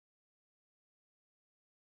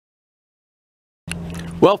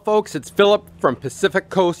Well folks, it's Philip from Pacific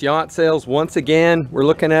Coast Yacht Sales. Once again, we're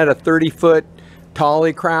looking at a 30-foot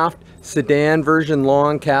Tollycraft sedan version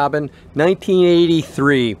long cabin,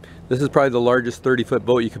 1983. This is probably the largest 30-foot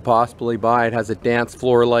boat you could possibly buy. It has a dance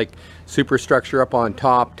floor like superstructure up on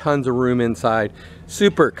top, tons of room inside.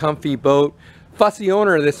 Super comfy boat. Fussy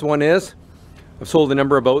owner this one is. I've sold a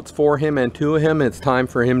number of boats for him and to him. It's time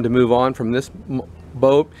for him to move on from this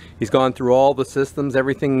boat. He's gone through all the systems.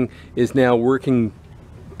 Everything is now working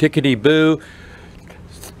tickety-boo.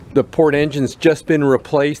 The port engine's just been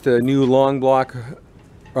replaced. A new long block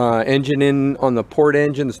engine in on the port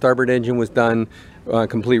engine. The starboard engine was done,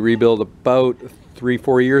 complete rebuild about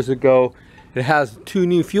 3-4 years ago. It has 2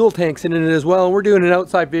 new fuel tanks in it as well. We're doing an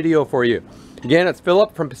outside video for you. Again, it's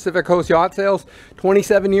Philip from Pacific Coast Yacht Sales.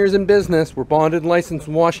 27 years in business. We're bonded and licensed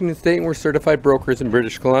in Washington State, and we're certified brokers in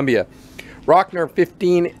British Columbia. Rocking our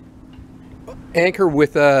 15 anchor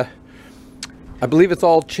with a, I believe it's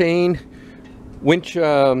all chain. Winch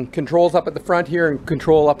controls up at the front here and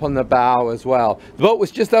control up on the bow as well. The boat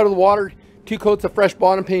was just out of the water. 2 coats of fresh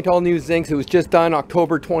bottom paint, all new zincs. It was just done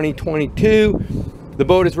October 2022. The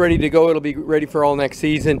boat is ready to go. It'll be ready for all next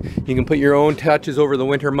season. You can put your own touches over the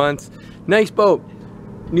winter months. Nice boat.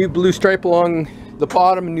 New blue stripe along the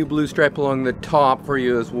bottom and new blue stripe along the top for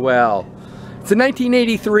you as well. It's a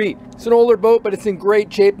 1983. It's an older boat, but it's in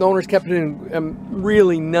great shape. The owner's kept it in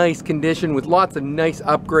really nice condition with lots of nice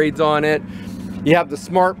upgrades on it. You have the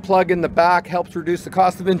smart plug in the back, helps reduce the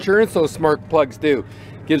cost of insurance. Those smart plugs do.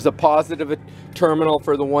 Gives a positive terminal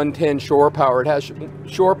for the 110 shore power. It has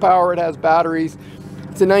shore power, it has batteries.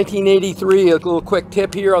 It's a 1983. A little quick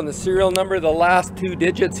tip here on the serial number, the last 2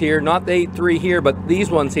 digits here, not the 83 here, but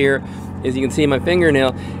these ones here, as you can see my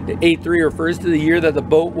fingernail, the 83 refers to the year that the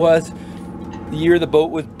boat was, the year the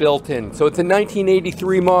boat was built in. So it's a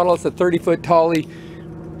 1983 model. It's a 30-foot Tolly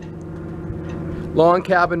long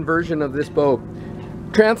cabin version of this boat.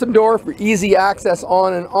 Transom door for easy access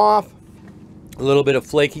on and off. A little bit of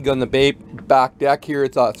flaking on the back deck here.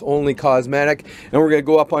 It's only cosmetic. And we're going to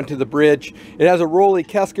go up onto the bridge. It has a Rolly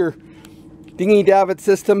Kesker dinghy davit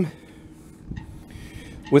system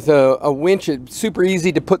with a winch. It's super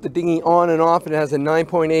easy to put the dinghy on and off. It has a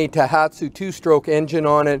 9.8 Tohatsu 2-stroke engine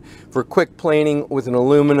on it for quick planing with an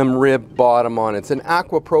aluminum rib bottom on it. It's an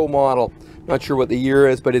Aqua Pro model. Not sure what the year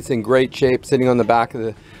is, but it's in great shape sitting on the back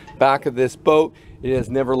of this boat. It has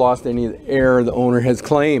never lost any of the air the owner has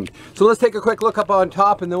claimed. So let's take a quick look up on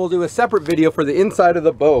top, and then we'll do a separate video for the inside of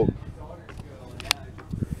the boat.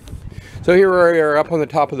 So here we are up on the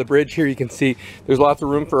top of the bridge. Here you can see there's lots of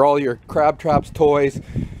room for all your crab traps, toys,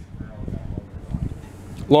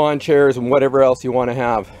 lawn chairs, and whatever else you want to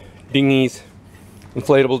have. Dinghies,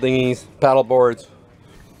 inflatable dinghies, paddle boards,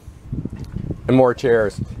 and more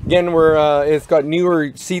chairs. Again, it's got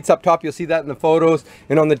newer seats up top. You'll see that in the photos.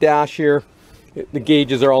 And on the dash here, the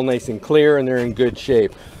gauges are all nice and clear and they're in good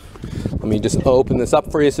shape. Let me just open this up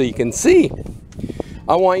for you so you can see.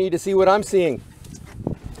 I want you to see what I'm seeing.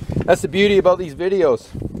 That's the beauty about these videos.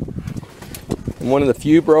 I'm one of the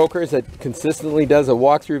few brokers that consistently does a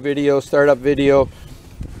walkthrough video, startup video,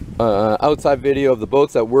 outside video of the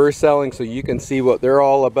boats that we're selling, so you can see what they're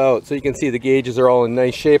all about. So you can see the gauges are all in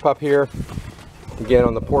nice shape up here. Again,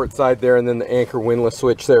 on the port side there, and then the anchor windlass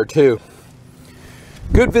switch there too.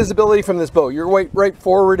 Good visibility from this boat. You're right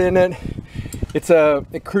forward in it.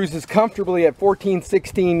 It cruises comfortably at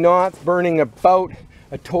 14-16 knots, burning about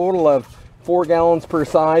a total of 4 gallons per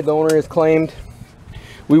side, the owner has claimed.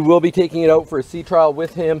 We will be taking it out for a sea trial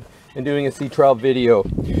with him and doing a sea trial video.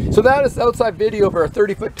 So that is outside video for a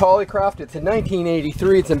 30-foot Tollycraft. It's a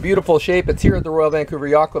 1983. It's in beautiful shape. It's here at the Royal Vancouver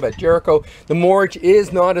Yacht Club at Jericho. The moorage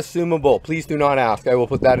is not assumable. Please do not ask. I will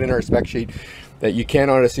put that in our spec sheet that you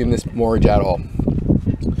cannot assume this moorage at all.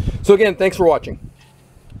 So again, thanks for watching.